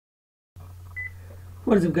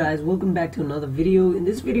What is up, guys? Welcome back to another video. In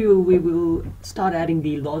this video we will start adding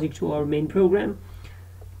the logic to our main program.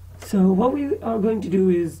 So what we are going to do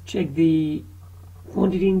is check the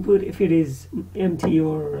quantity input if it is empty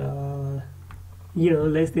or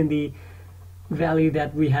less than the value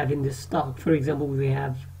that we have in the stock. For example, we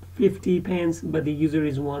have 50 pence but the user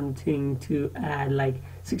is wanting to add like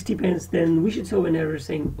 60 pence, then we should show an error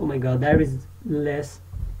saying, oh my god, there is less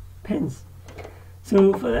pence.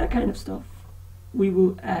 So for that kind of stuff, we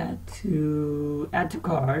will add to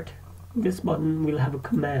cart. This button will have a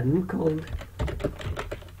command called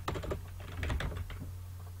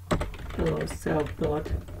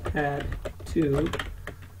self.add to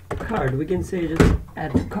cart. We can say just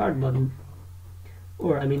add to cart button,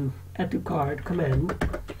 or add to cart command.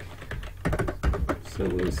 So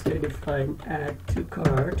we'll say define add to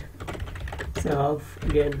cart self,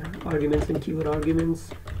 again arguments and keyword arguments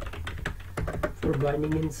for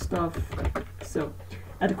binding and stuff. So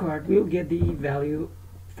add to cart, we'll get the value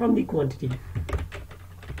from the quantity.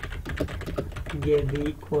 Get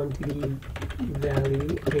the quantity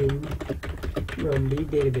value in from the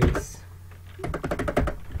database.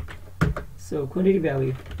 So quantity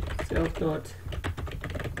value self dot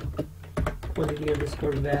quantity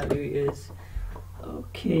underscore value is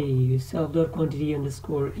self dot quantity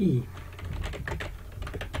underscore e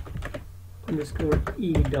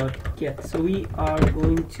dot get. So we are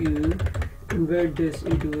going to convert this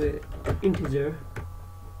into an integer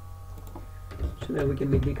so that we can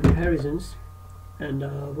make the comparisons. And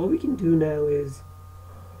what we can do now is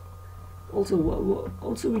also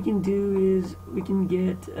we can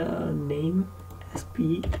get name,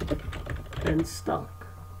 SP, and stock.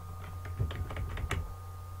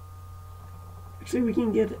 Actually, we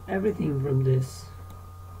can get everything from this.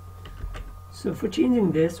 So for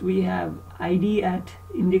changing this, we have ID at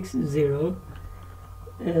index 0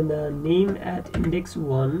 and name at index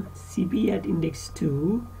 1, CP at index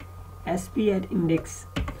 2, SP at index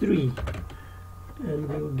 3, and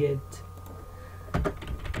we'll get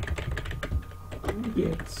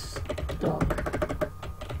stock.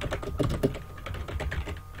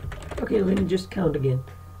 Okay, let me just count again.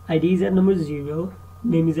 ID is at number 0,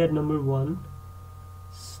 name is at number 1,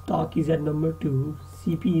 stock is at number 2,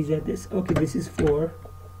 CP is at this. Okay, this is 4,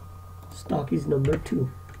 stock is number 2.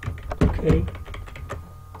 Okay,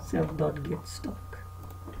 self.get stock.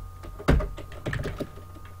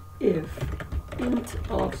 If int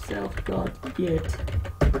of self.get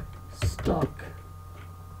stock,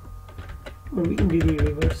 or we can do the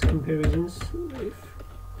reverse comparisons.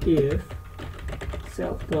 If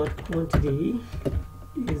self.quantity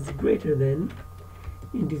is greater than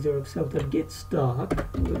integer of self.get stock,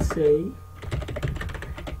 we'll say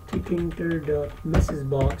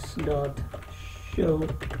Tkinter.messagebox.show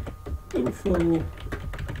info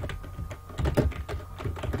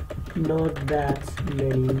not that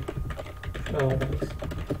many products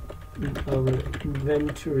in our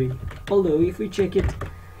inventory. Although if we check it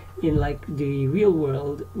in like the real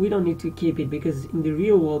world, we don't need to keep it, because in the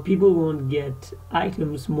real world people won't get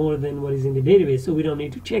items more than what is in the database, so we don't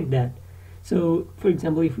need to check that. So for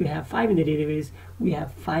example, if we have 5 in the database, we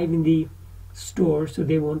have 5 in the store, so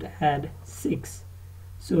they won't add 6,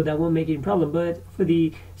 so that won't make it a problem. But for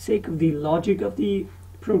the sake of the logic of the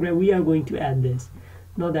program, we are going to add this.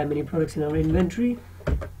 Not that many products in our inventory.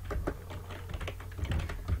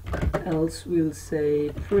 Else we'll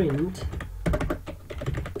say print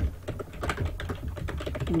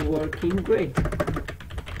working great.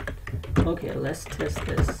 Okay, let's test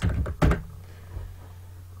this.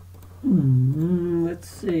 Let's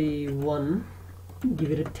say 1,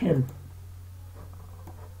 give it a 10.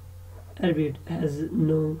 Attribute has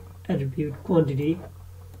no attribute. Quantity,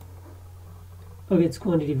 okay, it's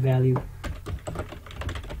quantity value.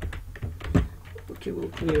 Okay, we'll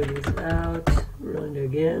clear this out, run it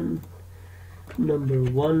again. Number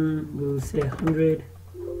 1, we'll say 100.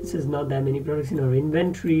 This is not that many products in our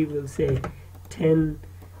inventory, we'll say 10.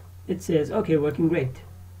 It says okay, working great.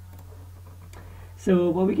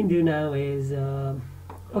 So what we can do now is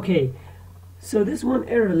okay, so this one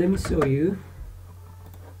error, let me show you.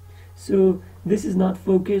 So this is not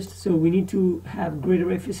focused, so we need to have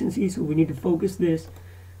greater efficiency, so we need to focus this,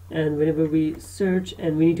 and whenever we search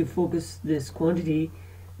and we need to focus this quantity,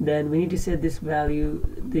 then we need to set this value,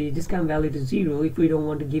 the discount value, to 0 if we don't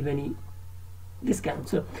want to give any discount.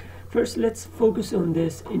 So first let's focus on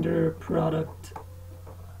this enter product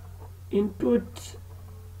input.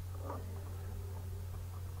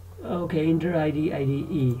 Okay, enter ID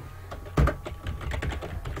IDE.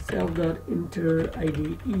 Self.enter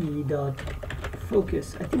IDE dot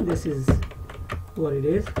focus. I think this is what it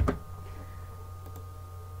is.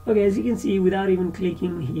 Okay, as you can see, without even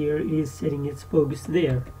clicking here, it is setting its focus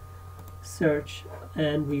there. Search,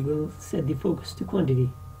 and we will set the focus to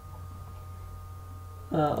quantity.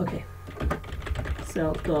 Okay,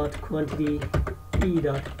 self.quantity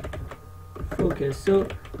e.focus. So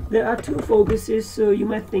there are two focuses, so you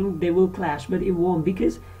might think they will clash, but it won't,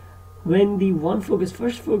 because when the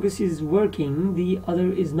first focus is working, the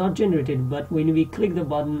other is not generated, but when we click the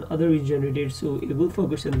button, other is generated, so it will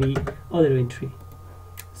focus on the other entry.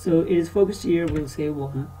 So it is focused here, we'll say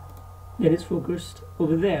 1, then it's focused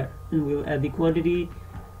over there, and we'll add the quantity,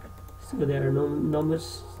 so there are no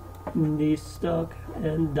numbers in the stock,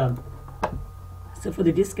 and done. So for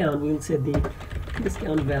the discount, we'll set the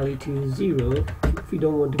discount value to 0. If we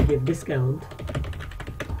don't want to give discount,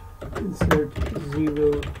 insert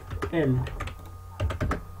 0 end.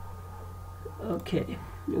 Okay,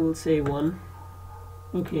 we'll say 1.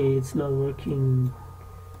 Okay, it's not working.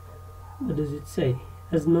 What does it say?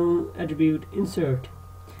 Has no attribute insert.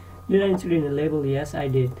 Did I insert in a label? Yes, I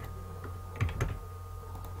did.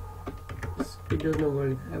 It does not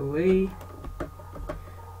work that way.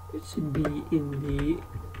 It should be in the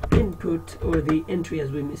input or the entry,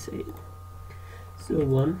 as we may say it. So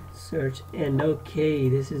 1 search, and okay,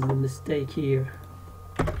 this is the mistake here.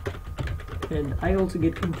 And I also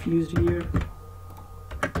get confused here.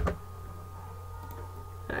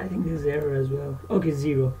 I think there's error as well. Okay,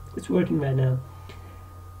 0. It's working right now.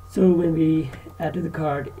 So when we add to the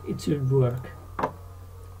cart, it should work.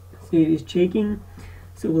 So it is checking.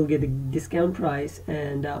 So we'll get the discount price,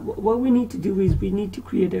 and what we need to do is we need to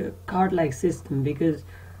create a cart-like system, because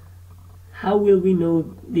how will we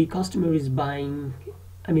know the customer is buying?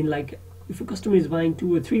 I mean, like, if a customer is buying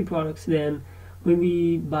 2 or 3 products, then when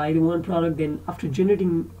we buy the one product, then after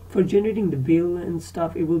generating the bill and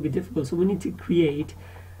stuff, it will be difficult. So we need to create,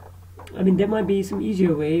 I mean, there might be some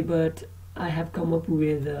easier way, but I have come up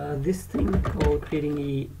with this thing called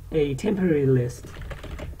creating a temporary list.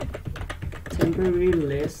 Temporary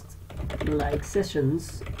list like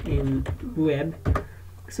sessions in web.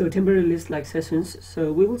 So temporary list like sessions.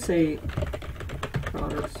 So we will say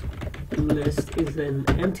products list is an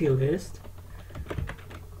empty list,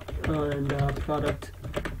 and product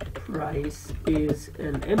price is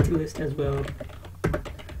an empty list as well.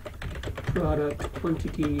 Product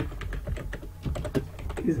quantity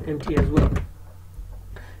is empty as well.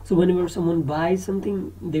 So whenever someone buys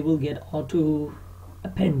something, they will get auto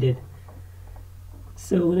appended.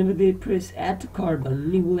 So whenever they press add to cart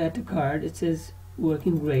button, it will add to cart. It says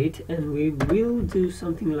working great, and we will do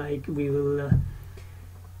something like we will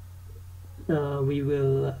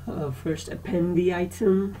first append the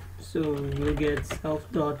item. So we'll get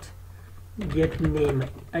self.get name,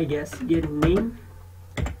 I guess, get name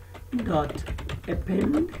dot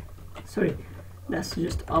append. Sorry, that's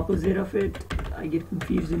just opposite of it. I get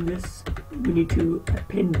confused in this. We need to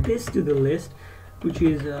append this to the list, which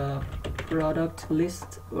is product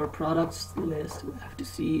list or products list. We have to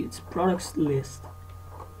see it's products list.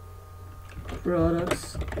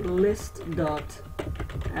 Products list dot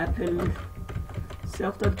append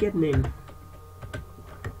self dot get name,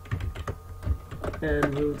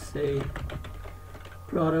 and we'll say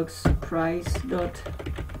products price dot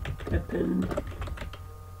append.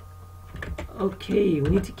 Okay, we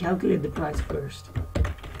need to calculate the price first.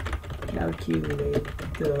 Calculate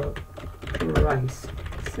the price.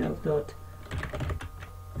 Self dot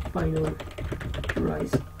final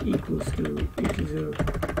price equals to integer.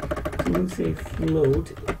 So we'll say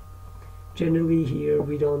float. Generally here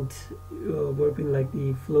we don't work in like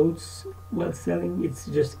the floats while selling. It's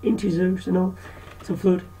just integers and all. So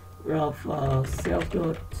float of self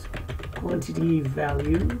dot quantity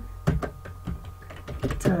value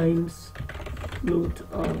times float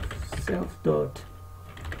of self dot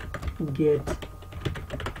get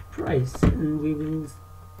price, and we will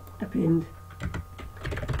append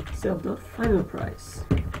self dot final price.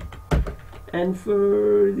 And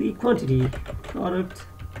for the quantity, product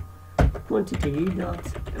quantity dot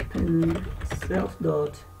append self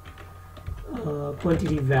dot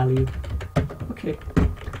quantity value. Okay,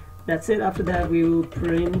 that's it. After that we will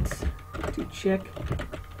print to check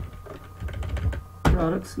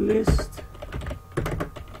products list,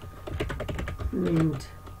 print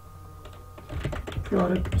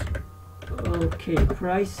product, okay,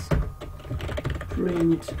 price,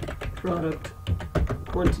 print product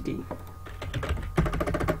quantity,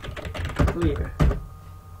 clear.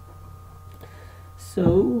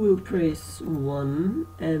 So we'll press 1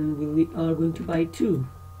 and we are going to buy 2,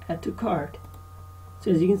 add to cart.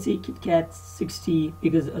 So as you can see, KitKat 60,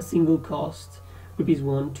 because a single cost rupees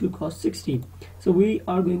 1, 2 cost 60. So we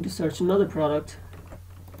are going to search another product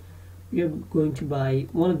we are going to buy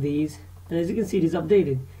one of these, and as you can see it is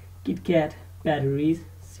updated. KitKat batteries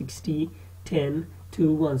 60 10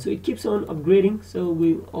 2 1, so it keeps on upgrading. So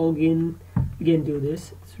we'll all again do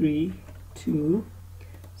this 3 2,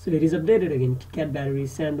 so it is updated again. KitKat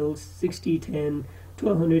batteries, sandals 60 10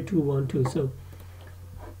 1200 2 1 2, so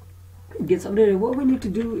it gets updated. What we need to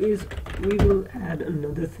do is we will add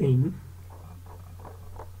another thing.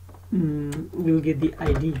 We'll get the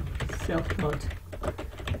ID,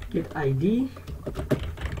 self.get ID.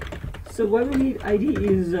 So why we need ID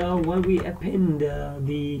is why we append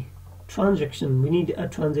the transaction. We need a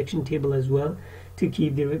transaction table as well to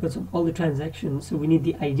keep the records of all the transactions, so we need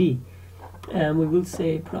the ID, and we will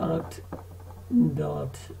say product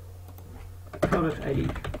ID.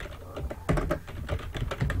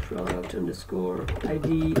 Product underscore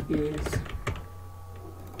ID is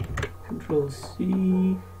Control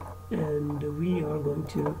C, and we are going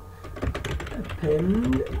to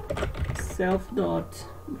append self dot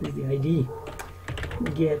with the ID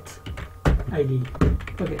get ID.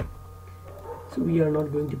 Okay, so we are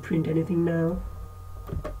not going to print anything now.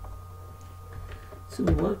 So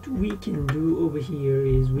what we can do over here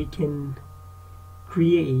is we can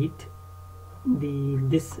create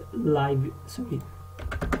this live, sorry,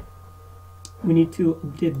 we need to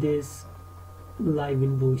update this live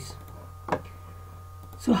invoice.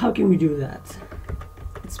 So how can we do that?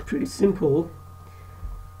 It's pretty simple.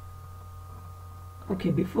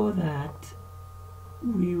 Okay, before that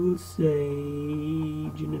we will say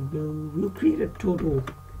unit bill, we'll create a total,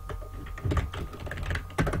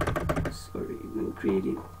 sorry, we'll create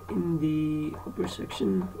it in the upper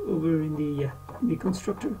section over in the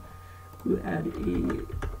constructor. We'll add a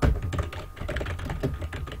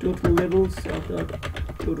total label,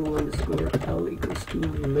 self.total underscore L equals to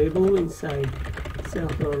label inside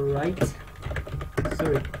self.write,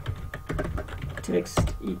 sorry,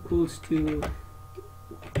 text equals to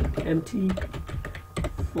empty,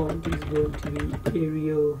 font is going to be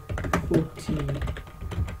Arial 40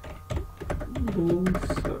 bold,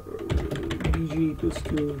 BG equals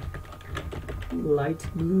to light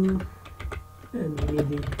blue, and we need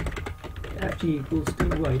the FG equals to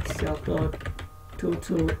white,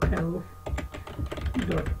 self.total L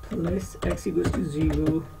dot plus x equals to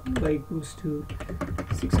 0, y equals to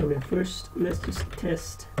 600. First let's just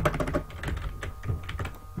test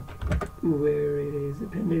where it is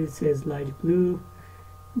appended. It says light blue,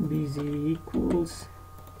 BZ equals,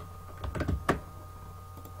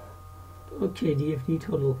 okay, DFD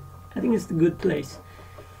total, I think it's the good place.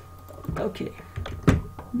 Okay,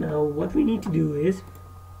 now what we need to do is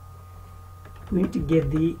we need to get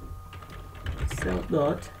the self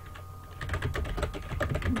dot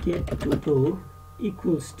get total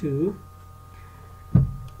equals to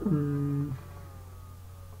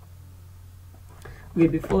okay,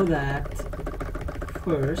 before that,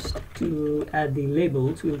 first to add the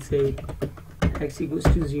labels we'll say x equals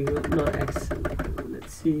to 0, not x,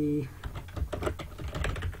 let's see,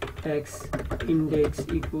 x index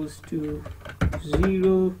equals to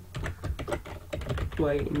 0,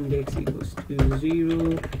 y index equals to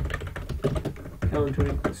 0, counter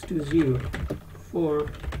equals to 0, for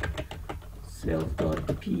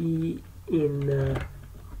self.p in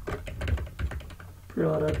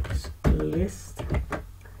products list.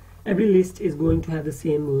 Every list is going to have the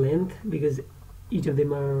same length because each of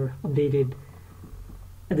them are updated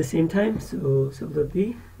at the same time. So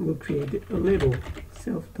self.p will create a label,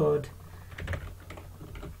 self.temp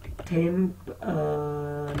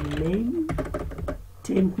name,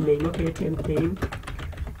 okay, temp name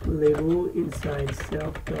label inside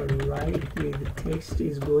self.write with the text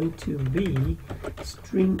is going to be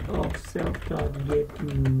string of self.get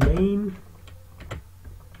name,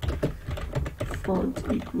 font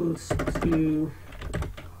equals to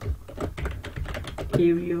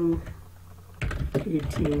Arial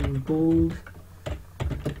 18 bold,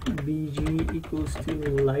 BG equals to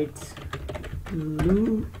light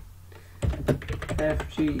blue,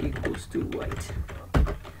 FG equals to white,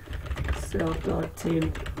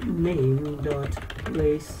 self.temp name dot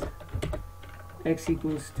place x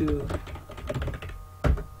equals to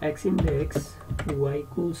x index, y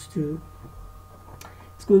equals to,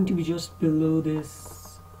 it's going to be just below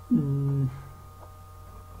this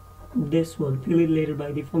this one, later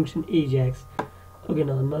by the function ajax. Okay,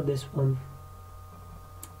 no, not this one,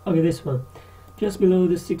 okay, this one, just below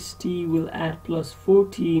the 60 we'll add plus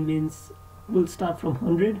 40, means we'll start from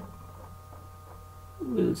 100,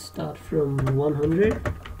 we'll start from 100,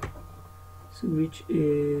 so which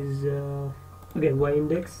is okay, y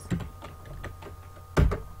index,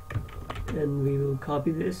 and we will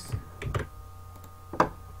copy this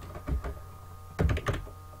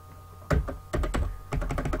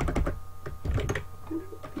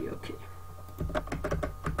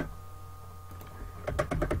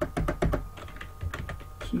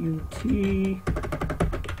qt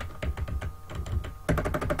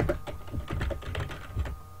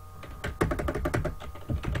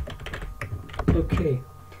okay,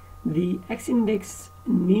 the x index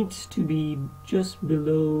needs to be just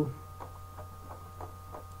below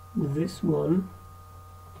this one.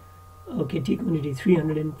 Okay, t quantity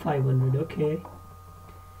 300 and 500. Okay,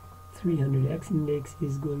 300 x index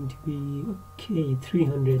is going to be okay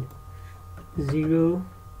 300 0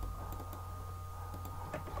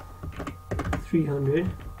 300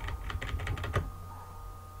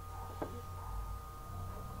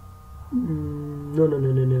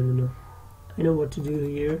 no, I know what to do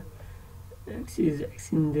here. X is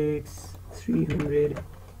x index 300.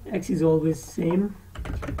 X is always same,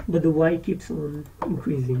 but the y keeps on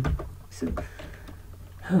increasing. So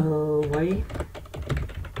y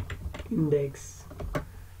index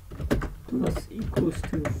plus equals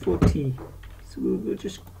to 40. So we'll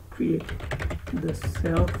just create the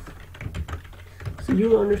self. So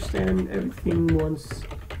you'll understand everything once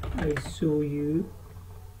I show you.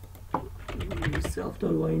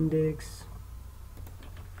 Self.yIndex,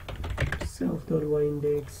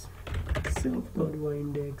 self.yIndex,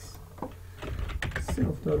 self.yIndex,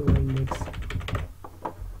 self.yIndex.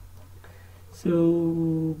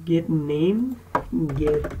 So get name,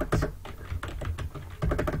 get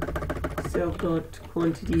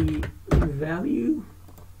self.quantity value,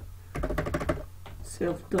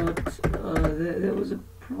 there was a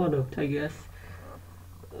product, I guess.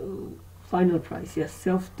 Final price, yes,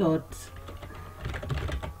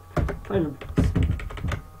 self.final price.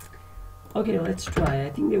 Okay, let's try. I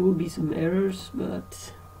think there will be some errors,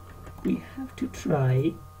 but we have to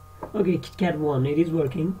try. Okay, KitKat 1, it is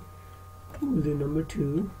working. We'll do number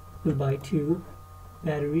 2. We'll buy 2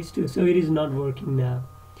 batteries 2. So it is not working now.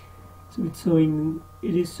 So it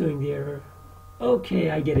is showing the error. Okay,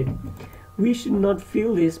 I get it. We should not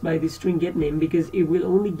fill this by the string get name because it will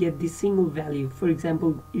only get the single value. For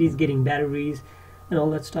example, it is getting batteries and all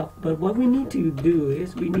that stuff. But what we need to do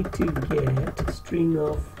is we need to get a string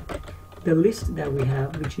of the list that we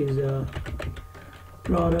have, which is a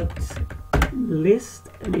product list,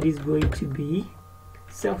 and it is going to be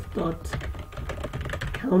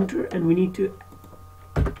self.counter, and we need to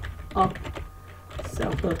up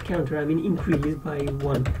self.counter, I mean increase by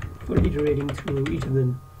 1 for iterating through each of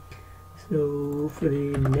them. So for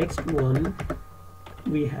the next one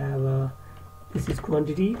we have this is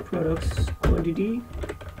quantity, products quantity,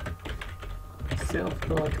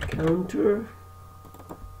 self.counter,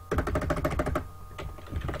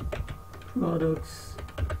 products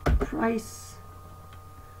price,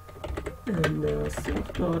 and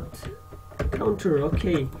self.counter.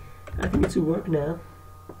 Okay, I think it's a work now.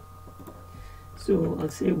 So I'll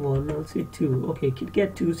say 1, I'll say 2. Okay,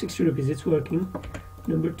 KitKat 2, 60 rupees, it's working.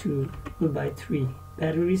 Number 2, we'll buy 3.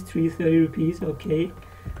 Batteries 3, 30 rupees, okay.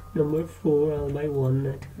 Number 4, I'll buy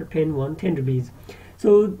 1, pen 1, 10 rupees.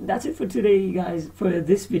 So that's it for today, guys, for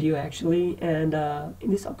this video actually. And in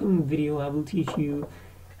this upcoming video, I will teach you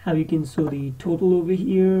how you can show the total over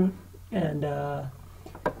here, and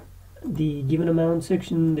the given amount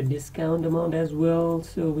section, the discount amount as well.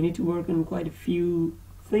 So we need to work on quite a few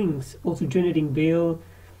things, also generating bail.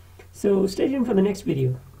 So stay tuned for the next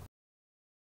video.